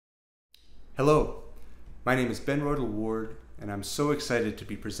Hello, my name is Ben Roidl-Ward, and I'm so excited to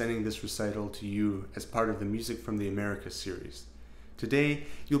be presenting this recital to you as part of the Music from the Americas series. Today,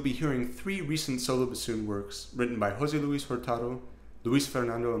 you'll be hearing three recent solo bassoon works written by José Luis Hurtado, Luis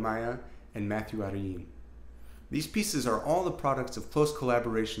Fernando Amaya, and Mathew Arrellin. These pieces are all the products of close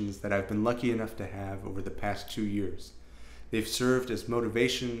collaborations that I've been lucky enough to have over the past 2 years. They've served as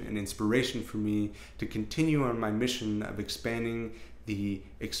motivation and inspiration for me to continue on my mission of expanding the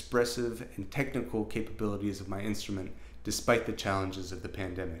expressive and technical capabilities of my instrument despite the challenges of the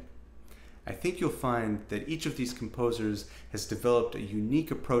pandemic. I think you'll find that each of these composers has developed a unique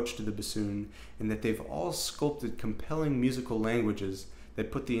approach to the bassoon and that they've all sculpted compelling musical languages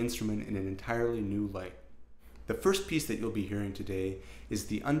that put the instrument in an entirely new light. The first piece that you'll be hearing today is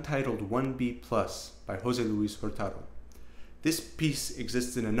the Untitled 1B Plus by José Luis Hurtado. This piece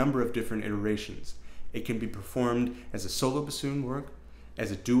exists in a number of different iterations. It can be performed as a solo bassoon work,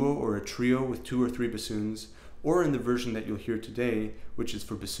 as a duo or a trio with 2 or 3 bassoons, or in the version that you'll hear today, which is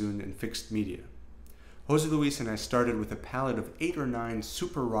for bassoon and fixed media. José Luis and I started with a palette of 8 or 9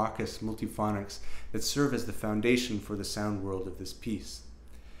 super raucous multiphonics that serve as the foundation for the sound world of this piece.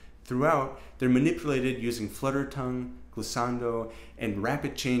 Throughout, they're manipulated using flutter tongue, glissando, and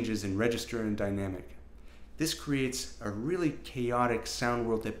rapid changes in register and dynamic. This creates a really chaotic sound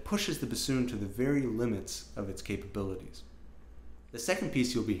world that pushes the bassoon to the very limits of its capabilities. The second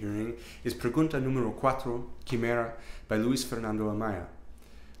piece you'll be hearing is Pregunta número 4, Quimera, by Luis Fernando Amaya.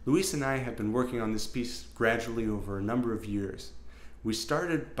 Luis and I have been working on this piece gradually over a number of years. We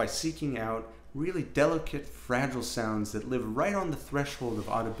started by seeking out really delicate, fragile sounds that live right on the threshold of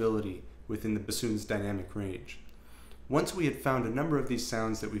audibility within the bassoon's dynamic range. Once we had found a number of these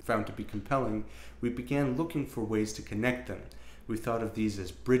sounds that we found to be compelling, we began looking for ways to connect them. We thought of these as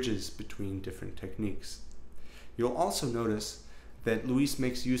bridges between different techniques. You'll also notice that Luis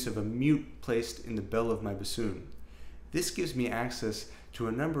makes use of a mute placed in the bell of my bassoon. This gives me access to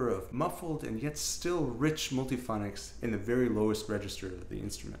a number of muffled and yet still rich multiphonics in the very lowest register of the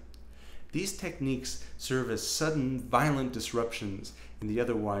instrument. These techniques serve as sudden, violent disruptions in the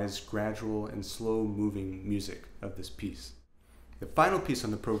otherwise gradual and slow-moving music of this piece. The final piece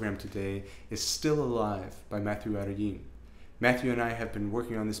on the program today is Still Alive by Mathew Arrellin. Mathew and I have been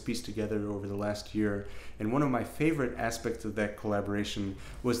working on this piece together over the last year, and one of my favorite aspects of that collaboration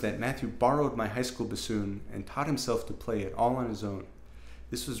was that Mathew borrowed my high school bassoon and taught himself to play it all on his own.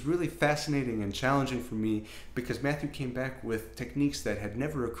 This was really fascinating and challenging for me because Mathew came back with techniques that had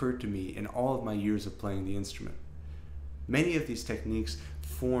never occurred to me in all of my years of playing the instrument. Many of these techniques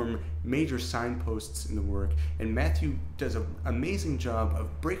form major signposts in the work, and Mathew does an amazing job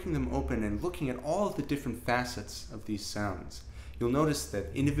of breaking them open and looking at all of the different facets of these sounds. You'll notice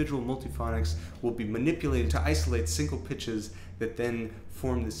that individual multiphonics will be manipulated to isolate single pitches that then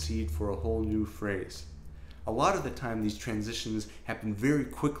form the seed for a whole new phrase. A lot of the time these transitions happen very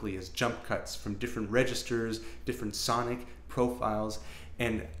quickly as jump cuts from different registers, different sonic profiles,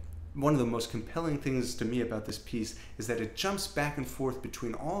 and one of the most compelling things to me about this piece is that it jumps back and forth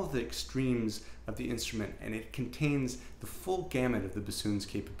between all of the extremes of the instrument, and it contains the full gamut of the bassoon's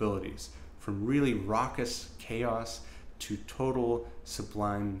capabilities, from really raucous chaos to total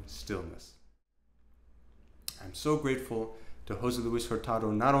sublime stillness. I'm so grateful to José Luis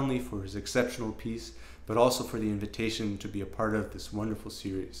Hurtado not only for his exceptional piece, but also for the invitation to be a part of this wonderful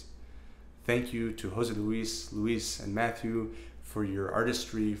series. Thank you to José Luis, and Mathew for your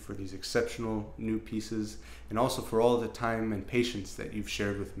artistry, for these exceptional new pieces, and also for all the time and patience that you've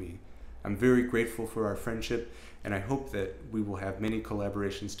shared with me. I'm very grateful for our friendship, and I hope that we will have many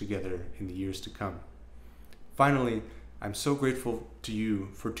collaborations together in the years to come. Finally, I'm so grateful to you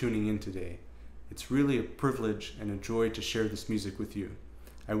for tuning in today. It's really a privilege and a joy to share this music with you.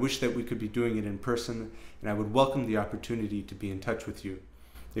 I wish that we could be doing it in person, and I would welcome the opportunity to be in touch with you.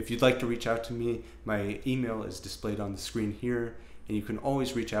 If you'd like to reach out to me, my email is displayed on the screen here, and you can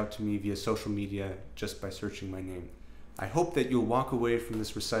always reach out to me via social media just by searching my name. I hope that you'll walk away from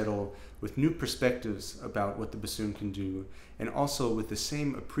this recital with new perspectives about what the bassoon can do, and also with the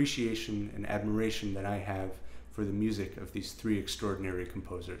same appreciation and admiration that I have for the music of these three extraordinary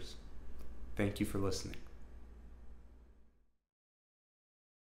composers. Thank you for listening.